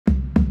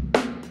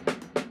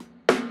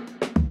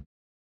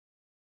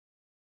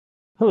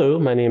Hello,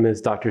 my name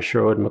is Dr.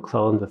 Shearwood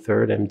McClelland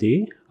III,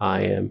 MD.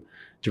 I am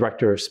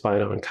Director of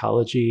Spine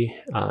Oncology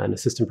and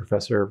Assistant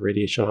Professor of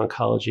Radiation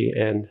Oncology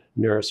and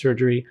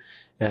Neurosurgery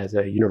at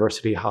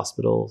University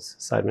Hospitals,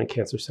 Seidman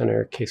Cancer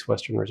Center, Case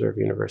Western Reserve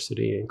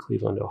University in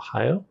Cleveland,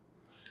 Ohio.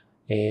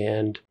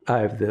 And I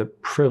have the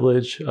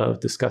privilege of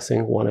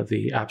discussing one of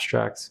the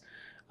abstracts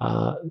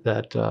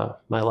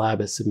that my lab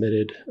has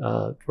submitted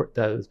that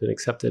has been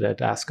accepted at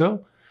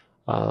ASCO.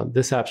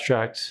 This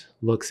abstract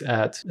looks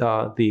at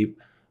the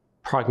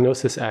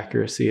prognosis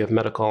accuracy of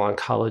medical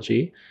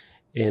oncology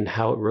and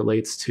how it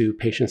relates to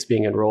patients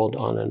being enrolled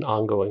on an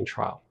ongoing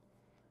trial.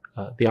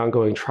 The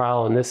ongoing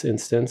trial in this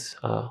instance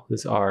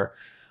is our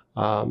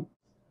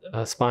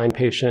spine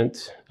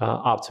patient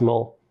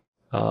optimal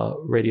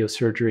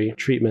radiosurgery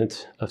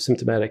treatment of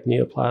symptomatic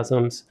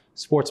neoplasms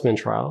SPORTSMEN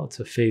trial.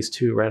 It's a phase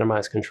 2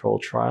 randomized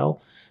controlled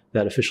trial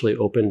that officially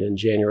opened in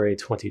January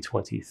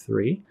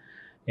 2023.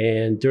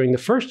 And during the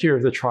first year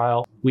of the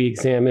trial, we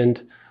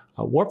examined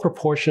what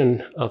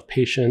proportion of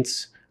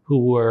patients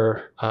who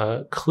were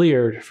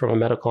cleared from a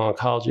medical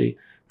oncology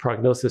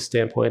prognosis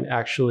standpoint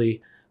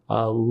actually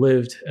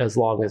lived as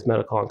long as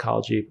medical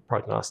oncology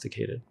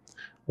prognosticated.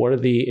 One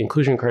of the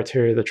inclusion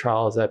criteria of the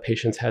trial is that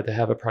patients had to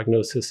have a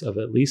prognosis of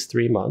at least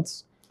 3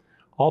 months.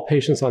 All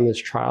patients on this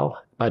trial,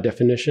 by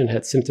definition,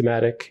 had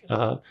symptomatic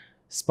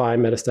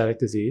spine metastatic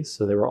disease,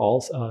 so they were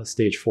all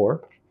stage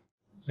 4.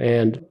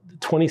 And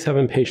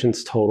 27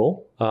 patients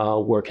total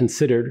were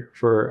considered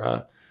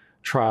for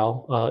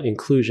trial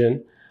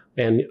inclusion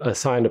and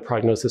assigned a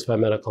prognosis by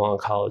medical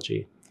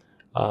oncology.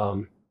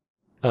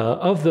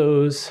 Of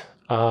those,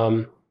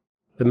 the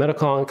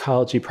medical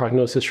oncology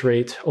prognosis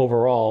rate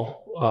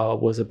overall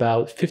was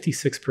about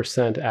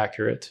 56%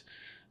 accurate.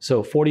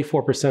 So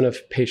 44%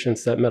 of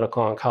patients that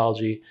medical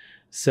oncology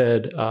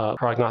said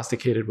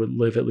prognosticated would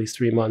live at least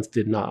 3 months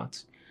did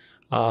not.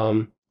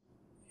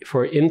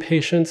 For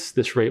inpatients,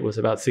 this rate was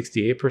about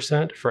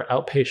 68%. For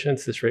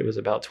outpatients, this rate was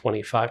about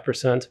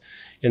 25%,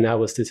 and that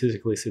was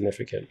statistically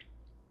significant.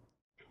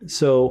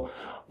 So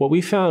what we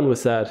found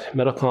was that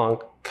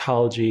medical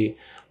oncology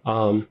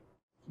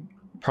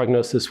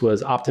prognosis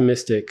was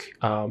optimistic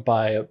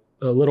by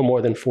a little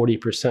more than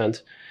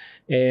 40%.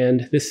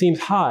 And this seems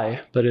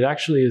high, but it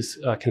actually is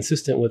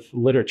consistent with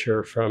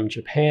literature from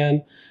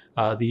Japan,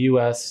 the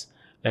US,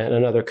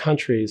 and other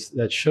countries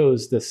that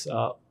shows this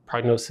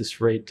prognosis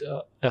rate,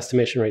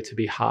 estimation rate to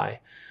be high.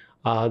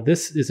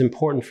 This is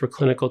important for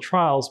clinical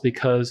trials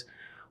because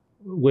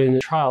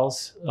when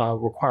trials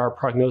require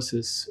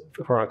prognosis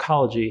for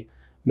oncology,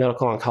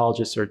 medical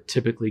oncologists are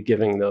typically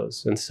giving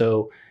those. And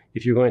so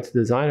if you're going to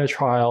design a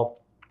trial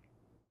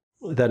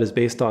that is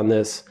based on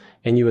this,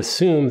 and you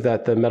assume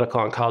that the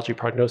medical oncology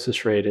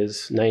prognosis rate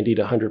is 90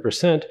 to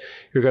 100%,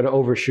 you're going to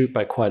overshoot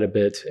by quite a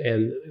bit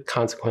and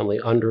consequently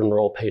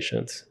under-enroll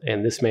patients.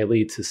 And this may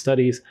lead to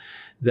studies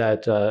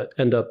that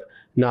end up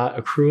not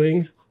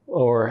accruing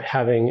or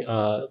having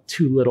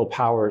too little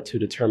power to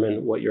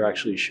determine what you're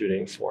actually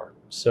shooting for.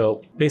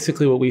 So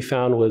basically what we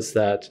found was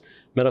that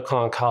medical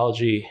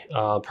oncology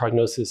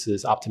prognosis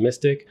is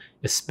optimistic,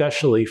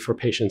 especially for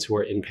patients who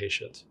are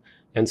inpatient.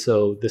 And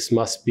so this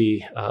must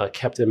be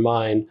kept in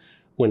mind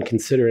when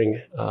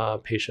considering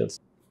patients.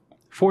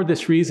 For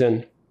this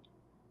reason,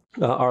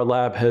 our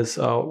lab has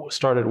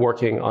started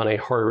working on a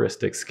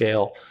heuristic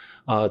scale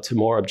to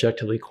more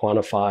objectively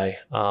quantify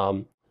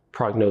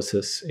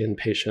prognosis in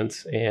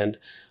patients. And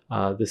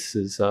this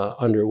is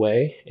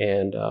underway,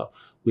 and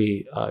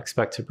we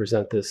expect to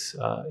present this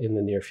in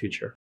the near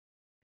future.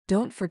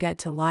 Don't forget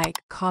to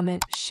like,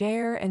 comment,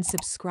 share, and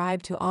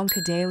subscribe to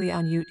Oncodaily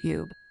on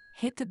YouTube.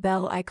 Hit the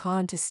bell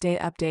icon to stay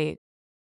updated.